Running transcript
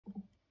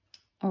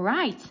All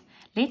right,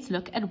 let's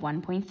look at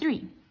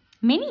 1.3.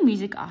 Many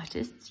music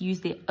artists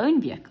use their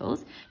own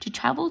vehicles to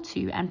travel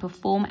to and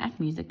perform at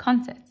music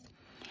concerts.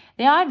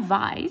 They are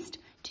advised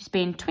to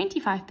spend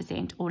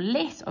 25% or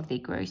less of their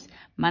gross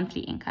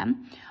monthly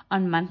income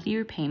on monthly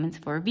repayments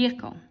for a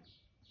vehicle.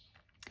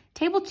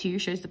 Table 2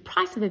 shows the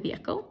price of a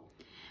vehicle,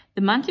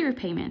 the monthly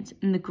repayment,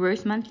 and the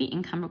gross monthly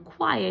income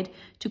required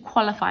to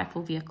qualify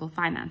for vehicle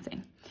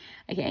financing.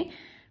 Okay,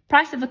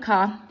 price of a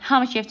car, how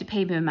much you have to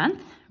pay per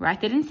month,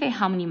 right? They didn't say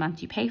how many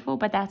months you pay for,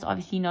 but that's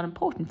obviously not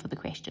important for the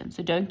question.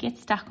 So don't get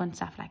stuck on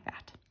stuff like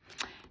that.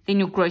 Then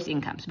your gross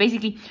income. So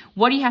basically,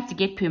 what do you have to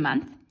get per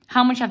month?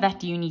 How much of that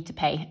do you need to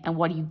pay? And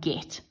what do you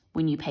get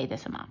when you pay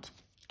this amount?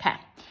 Okay,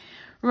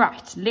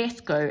 right,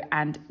 let's go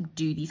and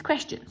do these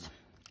questions.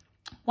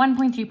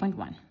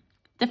 1.3.1,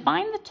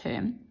 define the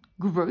term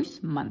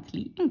gross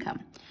monthly income,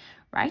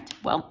 right?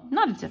 Well,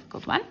 not a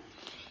difficult one.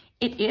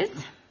 It is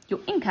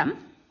your income.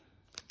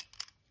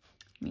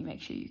 Let me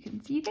make sure you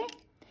can see there.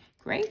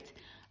 Great.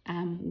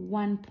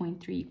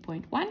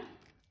 1.3.1,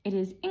 it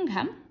is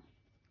income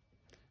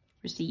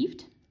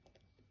received,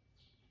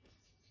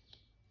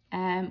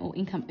 or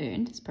income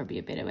earned is probably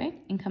a better way.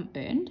 Income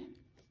earned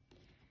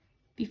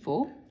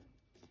before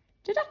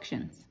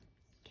deductions.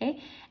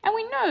 Okay, and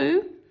we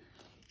know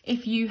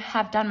if you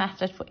have done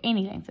Mathslit for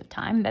any length of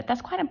time that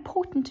that's quite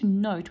important to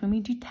note when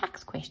we do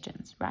tax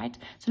questions, right?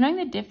 So knowing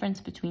the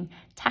difference between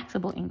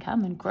taxable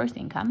income and gross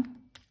income,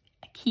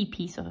 a key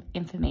piece of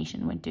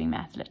information when doing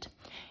Mathslit.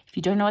 If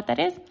you don't know what that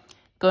is,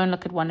 go and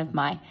look at one of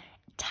my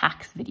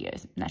tax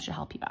videos, and that should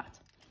help you out.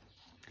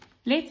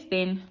 Let's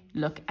then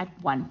look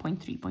at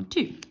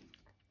 1.3.2.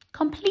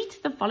 Complete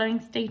the following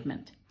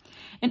statement.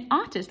 An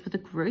artist with a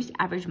gross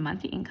average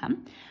monthly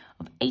income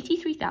of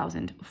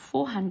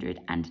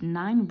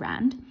 83,409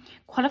 Rand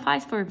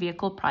qualifies for a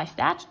vehicle priced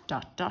at ...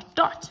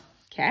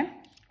 Okay.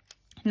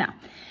 Now,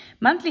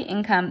 monthly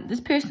income, this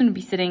person would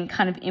be sitting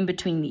kind of in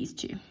between these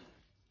two.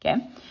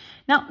 Okay.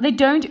 Now, they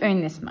don't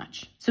earn this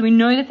much. So we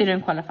know that they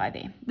don't qualify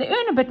there. They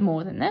earn a bit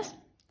more than this.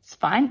 It's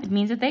fine. It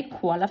means that they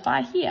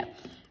qualify here.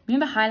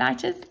 Remember,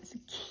 highlighters is a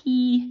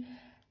key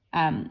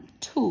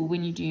tool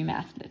when you do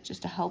Mathslit,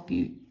 just to help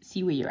you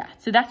see where you're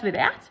at. So that's where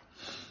they're at.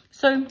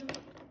 So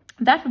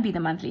that would be the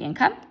monthly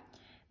income.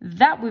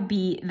 That would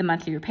be the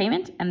monthly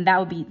repayment. And that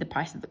would be the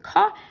price of the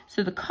car.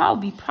 So the car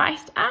will be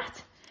priced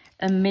at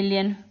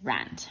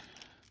R1,000,000.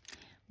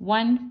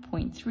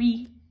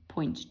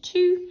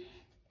 1.3.2.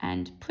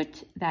 And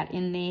put that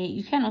in there.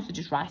 You can also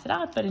just write it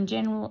out, but in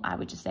general, I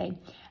would just say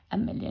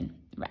R1,000,000.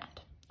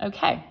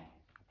 Okay,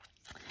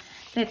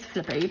 let's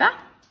flip over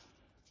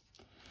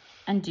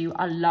and do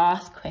our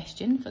last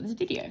question for this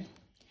video.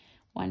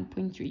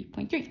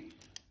 1.3.3.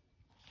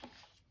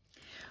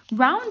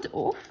 Round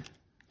off.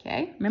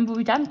 Okay, remember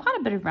we've done quite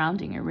a bit of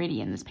rounding already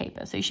in this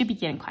paper, so you should be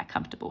getting quite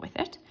comfortable with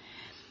it.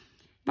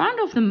 Round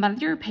off the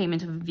monthly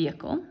repayment of a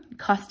vehicle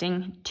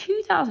costing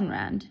 2,000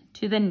 Rand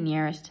to the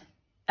nearest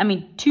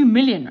 2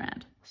 million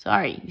Rand,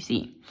 sorry, you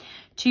see,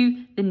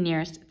 to the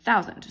nearest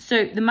 1,000.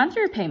 So the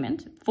monthly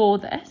repayment for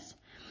this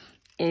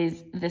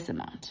is this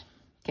amount,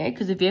 okay?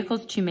 Because the vehicle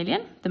is 2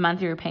 million, the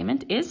monthly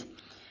repayment is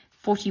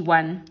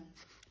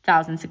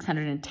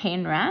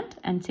 41,610 Rand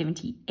and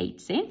 78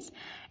 cents.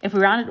 If we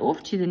round it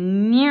off to the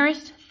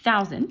nearest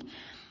 1,000,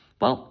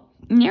 well,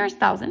 nearest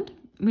 1,000,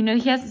 we know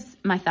here's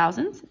my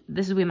thousands.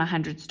 This is where my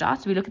hundreds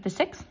start. So we look at the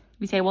 6.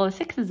 We say, well, the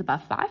 6 is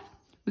above 5.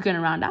 We're going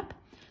to round up.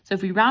 So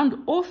if we round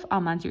off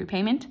our monthly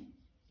repayment,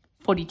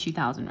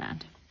 42,000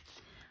 Rand.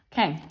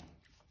 Okay,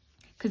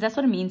 because that's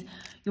what it means.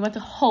 You want a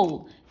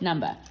whole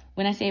number.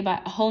 When I say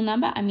about a whole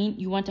number, I mean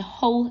you want a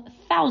whole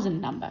 1,000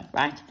 number,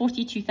 right?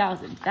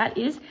 42,000. That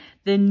is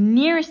the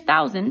nearest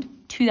 1,000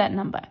 to that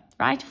number,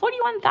 right?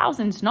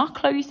 41,000 is not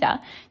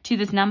closer to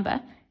this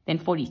number than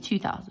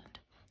 42,000.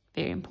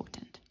 Very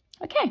important.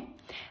 Okay,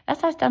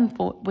 that's us done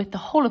with the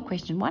whole of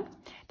question 1.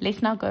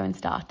 Let's now go and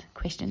start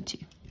question 2.